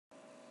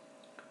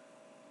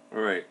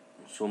Alright,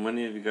 so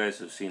many of you guys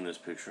have seen this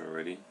picture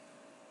already.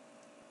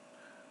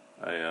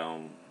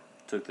 I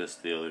took this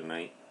the other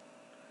night,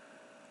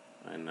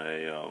 and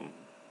I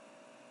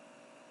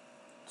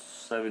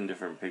 7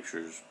 different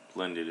pictures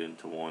blended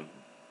into one.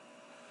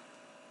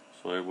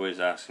 So everybody's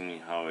asking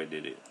me how I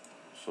did it.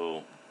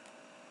 So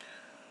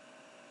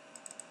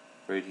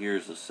right here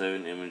is the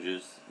 7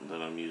 images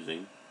that I'm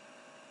using.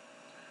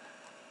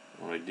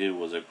 What I did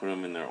was I put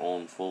them in their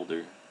own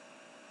folder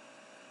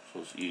so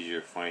it's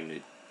easier to find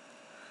it.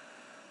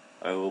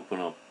 I open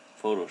up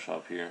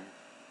Photoshop here,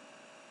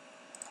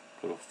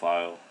 go to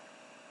File,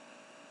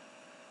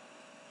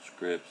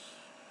 Scripts,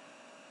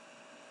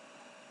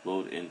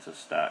 load into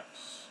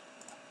stacks.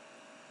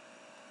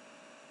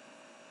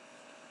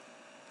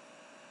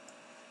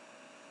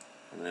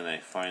 And then I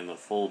find the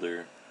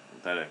folder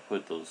that I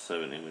put those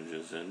 7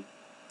 images in,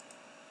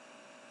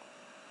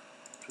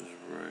 which is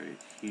right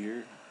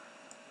here.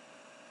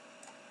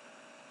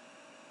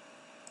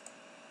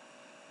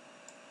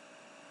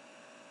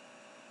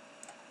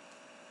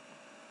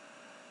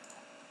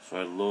 So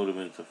I load them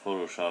into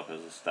Photoshop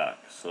as a stack.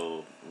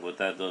 So what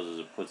that does is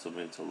it puts them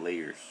into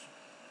layers.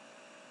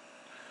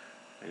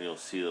 And you'll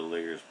see the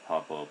layers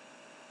pop up.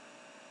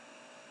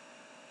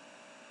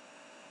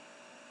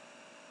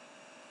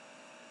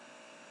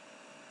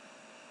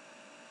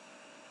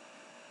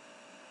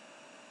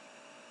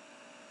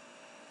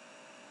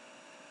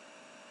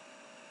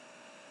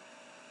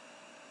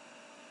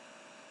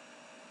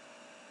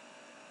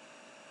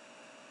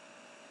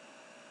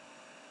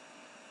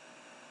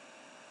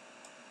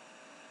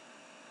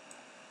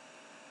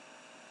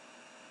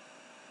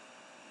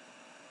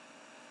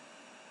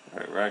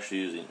 Alright, we're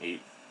actually using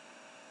 8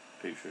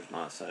 pictures,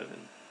 not 7.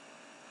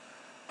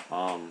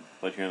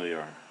 But here they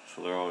are.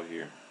 So they're all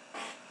here.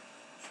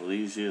 So the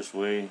easiest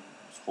way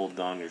is hold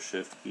down your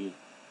shift key.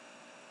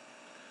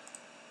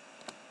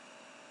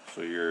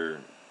 So you're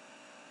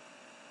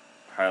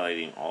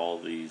highlighting all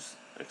these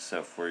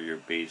except for your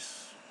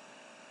base,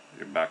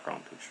 your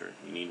background picture.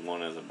 You need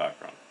one as a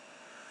background.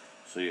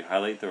 So you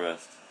highlight the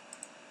rest.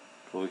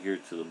 Go here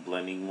to the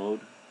blending mode,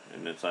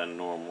 and it's on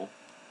normal.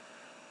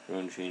 We're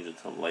going to change it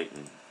to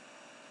lighten.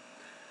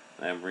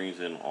 That brings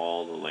in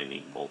all the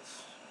lightning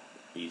bolts.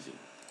 Easy.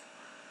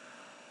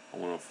 I'm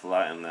going to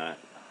flatten that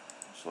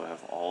so I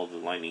have all the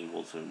lightning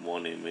bolts in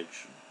one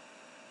image.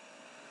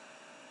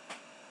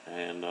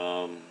 And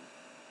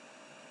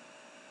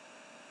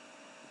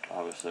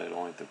obviously I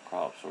don't like the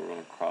crop, so we're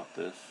going to crop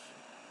this.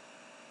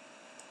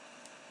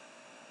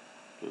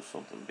 Do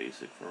something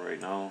basic for right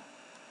now.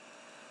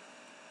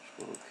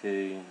 Just go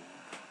OK.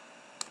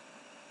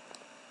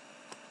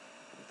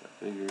 Make that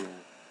bigger.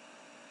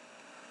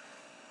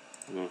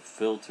 Go to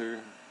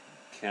Filter,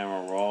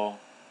 Camera Raw,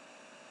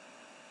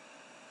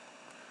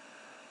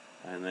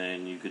 and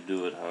then you could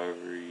do it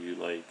however you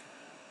like.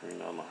 Bring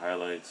down the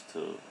highlights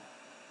to,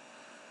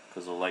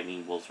 because the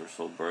lightning bolts are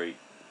so bright.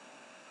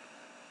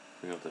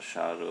 Bring up the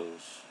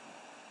shadows.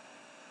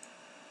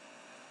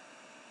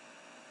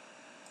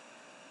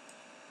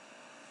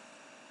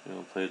 You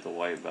know, play with the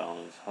white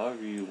balance,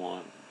 however you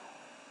want.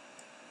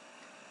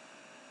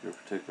 Your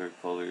particular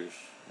colors,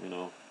 you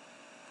know.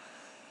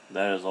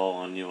 That is all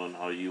on you on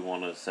how you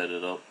want to set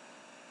it up.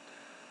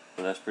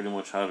 But that's pretty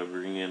much how to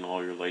bring in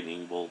all your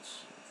lightning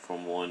bolts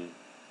from one.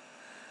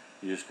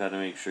 You just gotta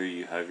make sure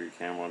you have your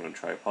camera on a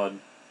tripod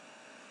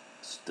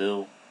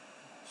still,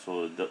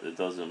 so it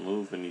doesn't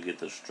move, and you get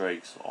the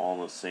strikes all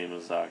in the same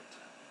exact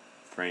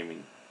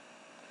framing.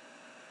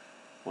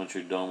 Once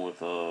you're done with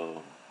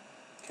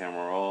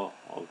camera raw,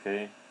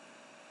 okay,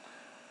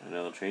 and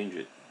I'll change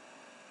it.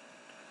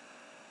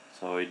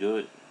 That's how I do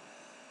it.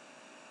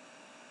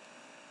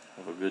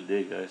 Have a good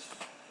day, guys.